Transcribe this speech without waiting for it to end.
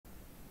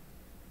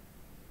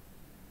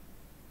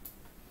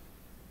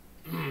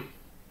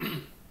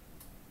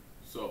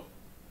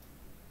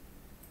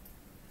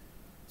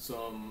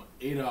Some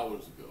 8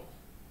 hours ago,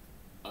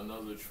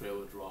 another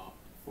trailer dropped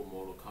for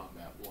Mortal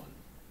Kombat 1.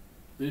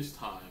 This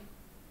time,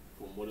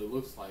 from what it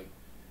looks like,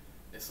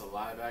 it's a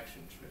live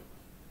action trailer.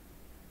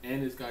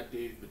 And it's got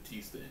Dave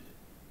Bautista in it.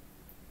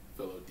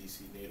 Fellow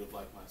DC native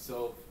like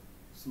myself,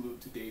 salute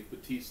to Dave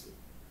Bautista.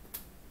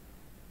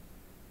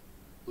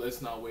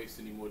 Let's not waste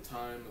any more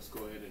time, let's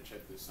go ahead and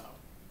check this out.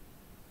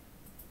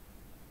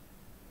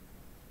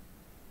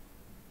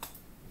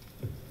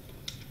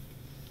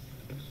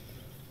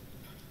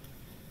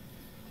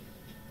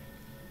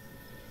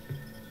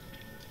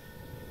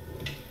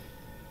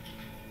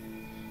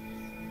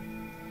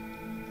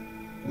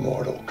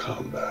 Mortal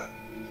Kombat.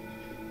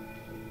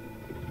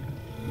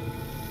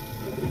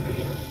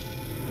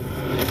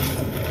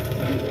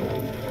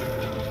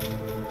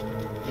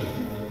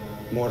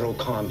 Mortal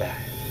Kombat.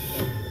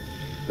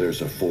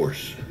 There's a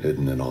force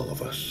hidden in all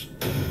of us.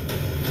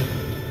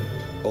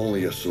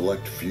 Only a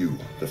select few,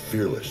 the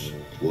fearless,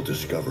 will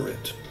discover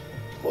it.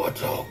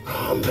 Mortal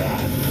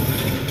Kombat.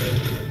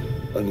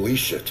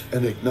 Unleash it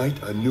and ignite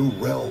a new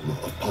realm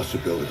of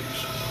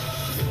possibilities.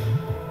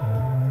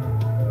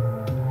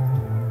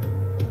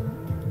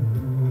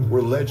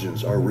 Where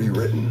legends are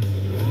rewritten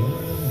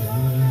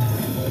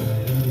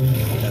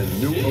and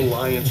new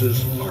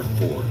alliances are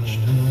forged.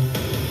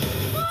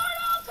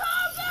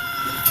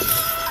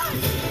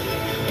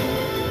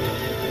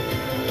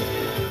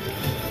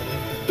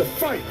 The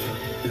fight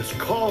is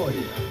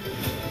calling.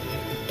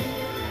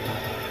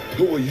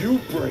 Who will you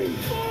bring?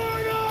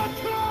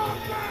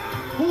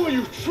 Who will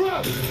you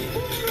trust?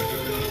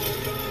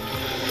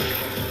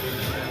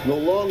 No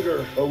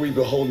longer are we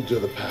beholden to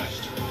the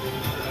past.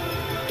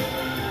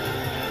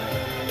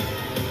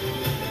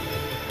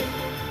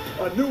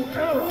 A new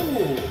era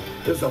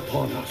is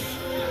upon us.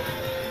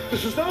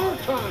 This is our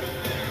time.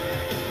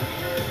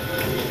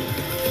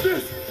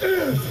 This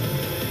is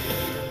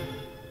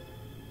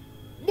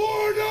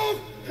Mortal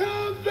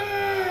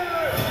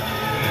Kombat!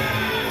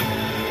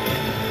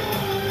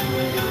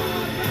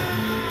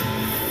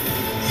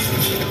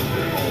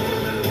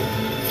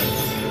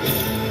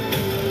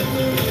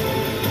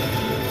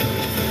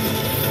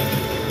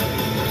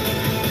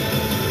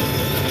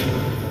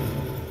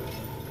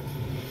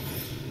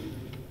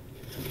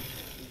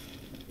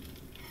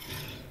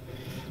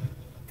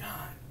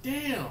 God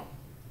damn!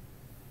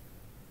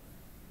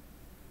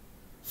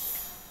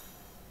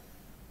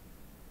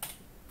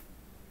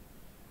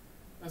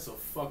 That's a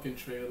fucking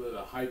trailer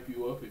to hype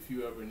you up if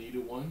you ever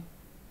needed one.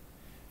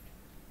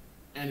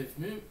 And if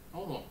me,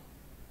 hold on,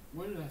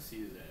 where did I see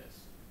his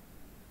ass?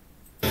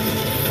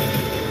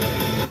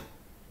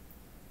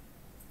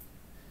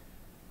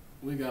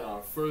 We got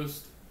our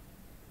first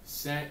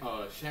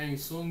Shang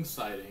Tsung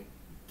sighting,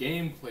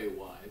 gameplay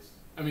wise.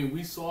 I mean,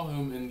 we saw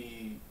him in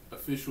the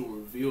official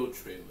reveal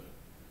trailer,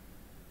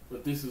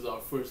 but this is our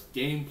first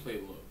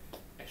gameplay look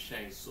at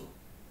Shang Tsung.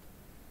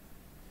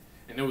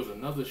 And there was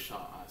another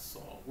shot I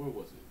saw. Where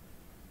was it?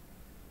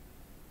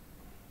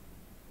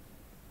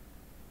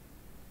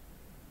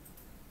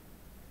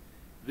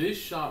 This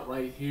shot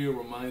right here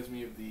reminds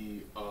me of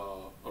the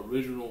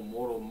original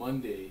Mortal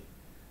Monday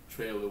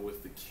trailer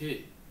with the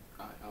kid.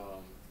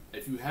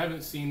 If you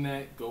haven't seen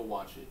that, go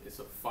watch it. It's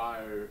a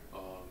fire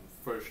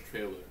first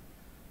trailer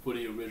for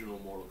the original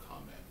Mortal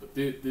Kombat. But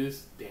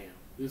this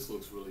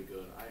looks really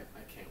good. I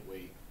can't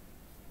wait.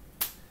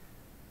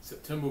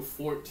 September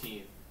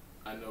 14th,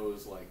 I know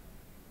is like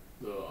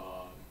the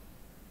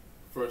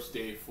first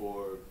day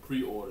for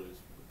pre-orders,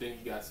 but then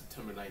you got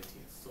September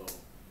 19th. So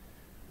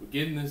we're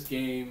getting this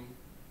game.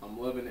 I'm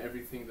loving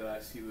everything that I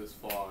see this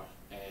far,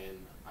 and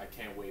I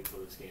can't wait till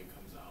this game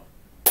comes out.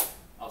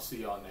 I'll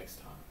see y'all next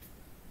time.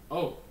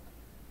 Oh,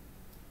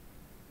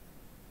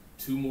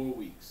 2 more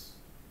weeks.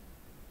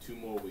 2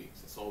 more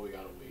weeks. That's all we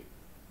gotta wait.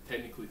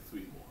 Technically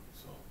 3 more.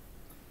 So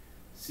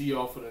see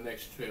y'all for the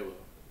next trailer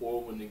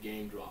or when the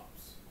game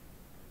drops.